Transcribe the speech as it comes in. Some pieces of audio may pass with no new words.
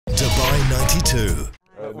92.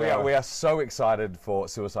 We are so excited for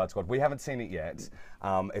Suicide Squad. We haven't seen it yet.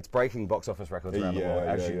 It's breaking box office records around the world,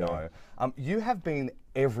 as you know. You have been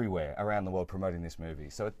everywhere around the world promoting this movie,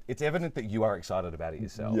 so it's evident that you are excited about it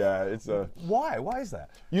yourself. Yeah, it's a... Why? Why is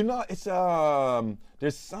that? You know, it's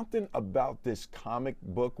there's something about this comic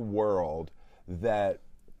book world that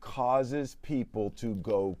causes people to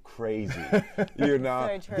go crazy. You know,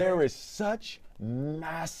 So true. there is such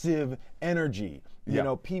massive energy. You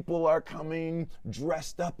know, people are coming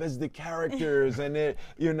dressed up as the characters, and it,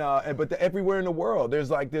 you know, but everywhere in the world, there's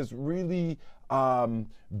like this really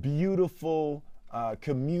beautiful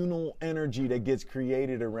communal energy that gets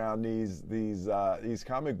created around these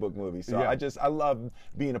comic book movies. So I love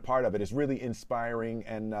being a part of it. It's really inspiring,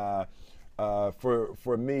 and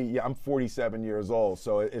for me, I'm 47 years old,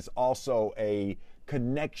 so it's also a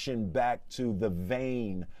connection back to the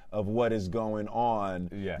vein of what is going on,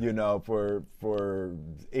 you know, for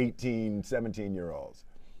 18, 17-year-olds.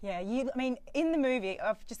 Yeah, I mean, in the movie,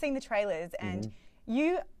 I've just seen the trailers, and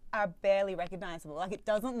you are barely recognizable. Like, it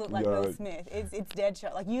doesn't look like Will Smith. It's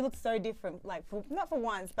Deadshot. Like, you look so different. Like, not for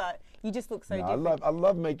once, but you just look so different. I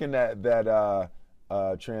love making that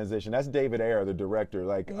transition. That's David Ayer, the director.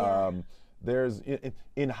 Like, there's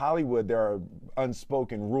in Hollywood there are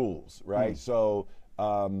unspoken rules, right? So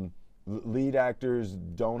lead actors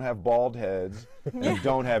don't have bald heads and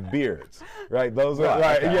don't have beards, right? Those are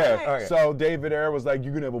right. So David Ayer was like,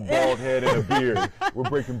 "You're gonna have a bald head and a beard. We're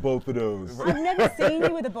breaking both of those." I've never seen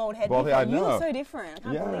you with a bald head before. I know. You look so different.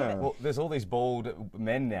 I can't believe it. Well, there's all these bald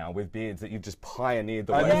men now with beards that you've just pioneered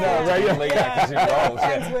the way right? lead actors in roles.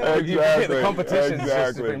 Exactly. The competition's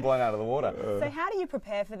just been blown out of the water. So how do you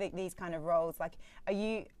prepare for these kind of roles? Like, are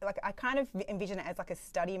you, like, I kind of envision it as like a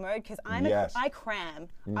study mode, because I cram.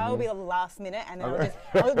 I will be the last minute, and then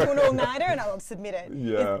I'll do an all-nighter and I'll submit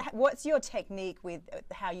it. What's your technique with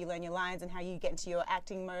how you learn your lines and how you get into your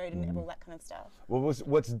acting mode and all that kind of stuff? Well,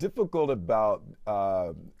 what's difficult about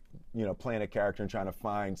you know, playing a character and trying to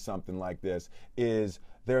find something like this is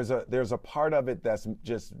there's a part of it that's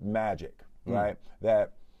just magic, right?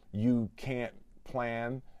 That you can't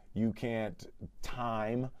plan, you can't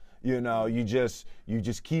time. You know, you just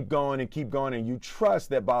keep going, and you trust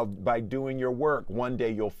that by doing your work, one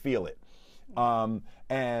day you'll feel it. I've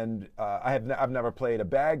never played a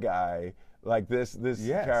bad guy like this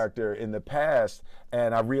character in the past,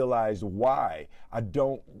 and I realized why. I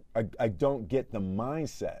don't get the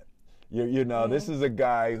mindset. You know, this is a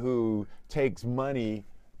guy who takes money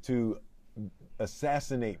to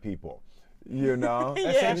assassinate people. You know,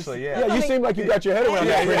 essentially, yeah. You seem like you got your head around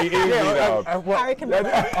that pretty easily, though. I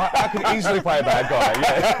could easily play a bad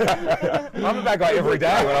guy. I'm a bad guy every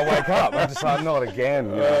day when I wake up. I'm just like, not again.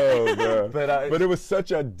 But it was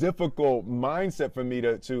such a difficult mindset for me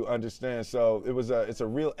to understand. So it's a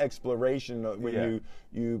real exploration when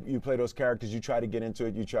you play those characters. You try to get into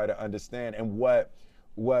it. You try to understand. And what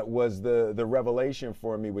was the revelation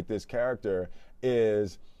for me with this character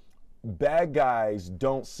is, bad guys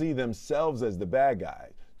don't see themselves as the bad guy.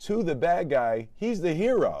 To the bad guy, he's the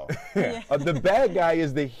hero. The bad guy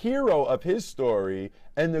is the hero of his story,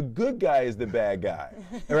 and the good guy is the bad guy,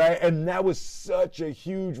 right? And that was such a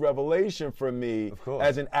huge revelation for me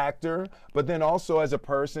as an actor, but then also as a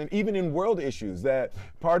person, even in world issues, that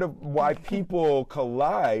part of why people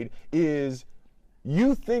collide is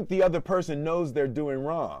you think the other person knows they're doing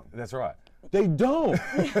wrong. That's right. They don't.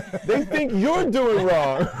 They think you're doing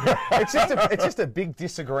wrong. It's just a big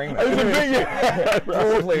disagreement.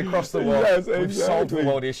 Broadly across the world. Yes, exactly. We've solved the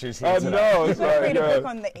world issues here today. No, it's like, read a book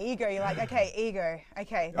on the ego. You're like, okay, ego.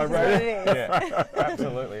 Okay, this is what it is. Yeah,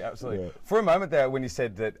 absolutely. Yeah. For a moment there, when you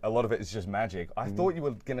said that a lot of it is just magic, I thought you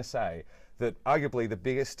were going to say that arguably the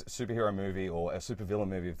biggest superhero movie or a supervillain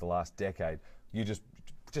movie of the last decade, you just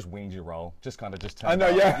winged your role, just turned I know,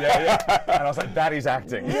 up. Yeah. And I was like, that is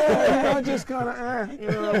acting. Yeah, I just kind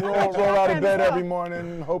of, roll out of bed every morning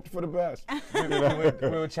and hope for the best. We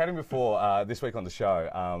were chatting before this week on the show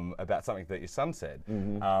about something that your son said,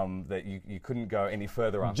 that you couldn't go any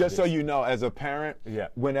further after Just this. so you know, as a parent,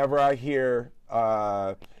 whenever I hear,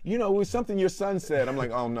 you know, it was something your son said, I'm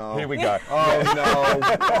like, oh no. Here we go. Oh no.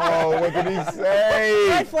 Oh, what did he say?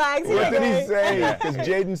 Red flags. What did he say? Because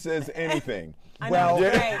Jaden says anything. I'm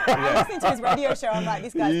listening to his radio show. I'm like,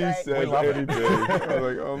 this guy's great. He says anything. I was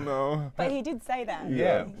like, oh no. But he did say that.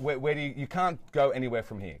 Yeah. Where do you can't go anywhere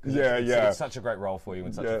from here. It's such a great role for you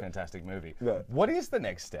and such a fantastic movie. What is the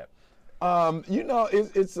next step? You know,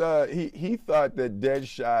 he thought that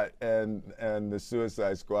Deadshot and the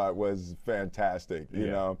Suicide Squad was fantastic. You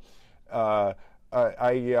know,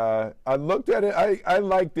 I looked at it. I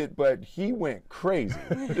liked it, but he went crazy.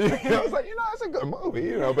 I was like, it's a good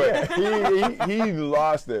movie, but he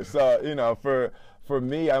lost it. So, for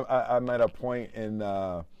me, I'm at a point in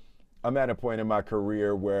my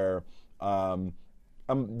career where I'm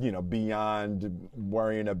beyond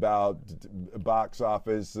worrying about box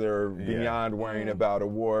office or beyond worrying about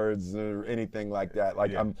awards or anything like that.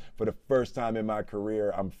 Like for the first time in my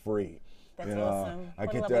career, I'm free. That's awesome. I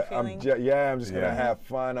what get a lovely feeling. I'm just gonna have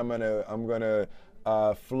fun. I'm gonna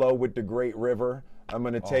flow with the great river. I'm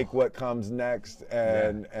gonna take what comes next,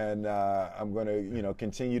 and I'm gonna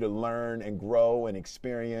continue to learn and grow and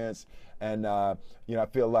experience. And I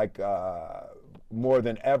feel like more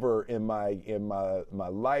than ever in my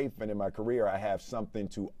life and in my career, I have something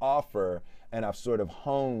to offer, and I've sort of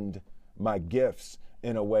honed my gifts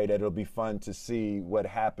in a way that it'll be fun to see what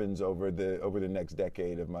happens over the next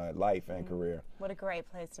decade of my life and career. What a great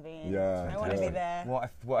place to be in. Yeah, I want to be there.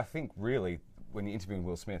 Well, I think really, when you're interviewing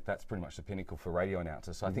Will Smith, that's pretty much the pinnacle for radio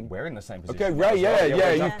announcers. So I think we're in the same position. Okay, right,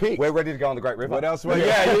 you've peaked. We're ready to go on the Great River. What else? Well, you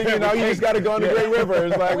just got to go on the Great River.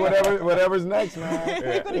 It's like whatever's next, man.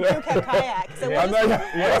 We've got a dual cab kayak, so we'll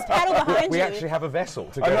just paddle behind you. We actually have a vessel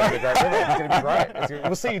to go to the Great River. It's going to be great.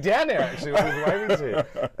 We'll see you down there, actually. We'll be waving to you.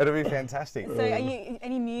 It'll be fantastic. So are you,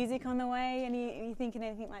 any music on the way? Are you thinking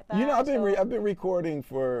anything like that? I've been recording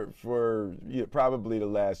for probably the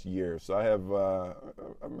last year. So I have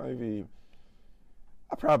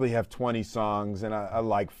I probably have 20 songs, and I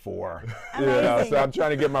like 4. So I'm trying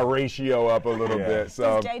to get my ratio up a little bit.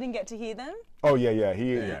 So does Jaden get to hear them? Oh yeah.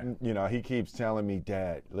 He keeps telling me,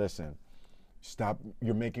 Dad, listen, stop.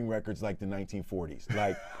 You're making records like the 1940s.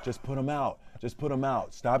 Like, just put them out. Just put them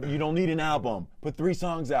out. Stop. You don't need an album. Put 3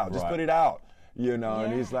 songs out. Just put it out.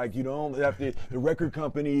 And he's like, you don't have to, the record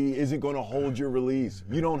company isn't going to hold your release.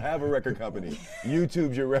 You don't have a record company.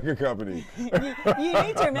 YouTube's your record company. You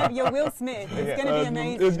need to remember, you're Will Smith. It's going to be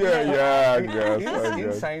amazing. It's good, I guess.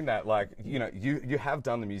 In saying that, you have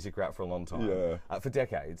done the music route for a long time, for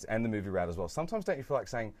decades, and the movie route as well. Sometimes don't you feel like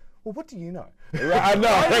saying, well, what do you know? I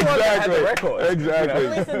know, exactly.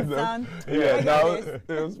 Listen, son. It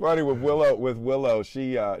was funny with Willow.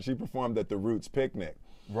 She performed at the Roots picnic.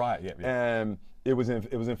 Right. Yeah. And it was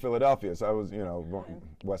in Philadelphia, so I was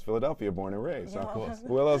West Philadelphia, born and raised. So of course.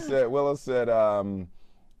 Willow said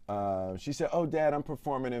she said, "Oh, Dad, I'm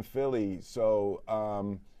performing in Philly, so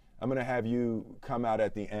I'm gonna have you come out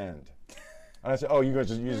at the end." And I said, "Oh, you're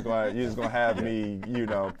just gonna have me,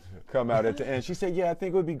 come out at the end." She said, "Yeah, I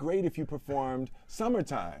think it would be great if you performed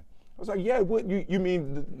Summertime." I was like, yeah, what you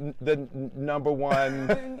mean the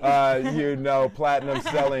 #1, platinum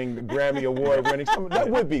selling, Grammy Award winning? That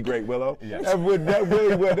would be great, Willow. Yes. That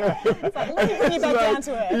really would. It's like, let me bring you back down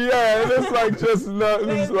to it. Yeah, and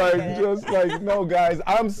it's like, no, guys,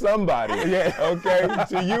 I'm somebody. Yeah. Okay.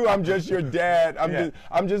 To you, I'm just your dad.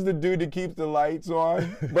 I'm just the dude that keeps the lights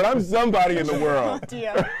on. But I'm somebody in the world.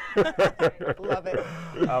 Love it.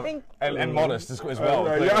 And modest as well.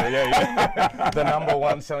 The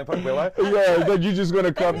 #1 selling product. Yeah, but you're just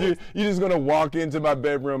gonna come. You're just gonna walk into my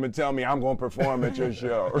bedroom and tell me I'm gonna perform at your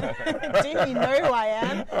show. Do you know who I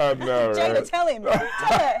am? I know, Jada, right? tell him. Tell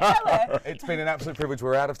her. It's been an absolute privilege.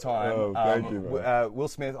 We're out of time. Oh, thank you, man. Will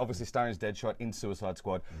Smith, obviously starring as Deadshot in Suicide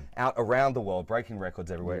Squad, out around the world, breaking records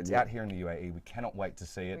everywhere. It's out here in the UAE. We cannot wait to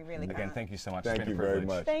see it. We really Again, thank you so much. Thank you very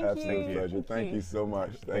much. Thank you. Absolute pleasure. Thank you so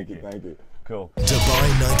much. Thank you. Cool.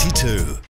 Dubai 92.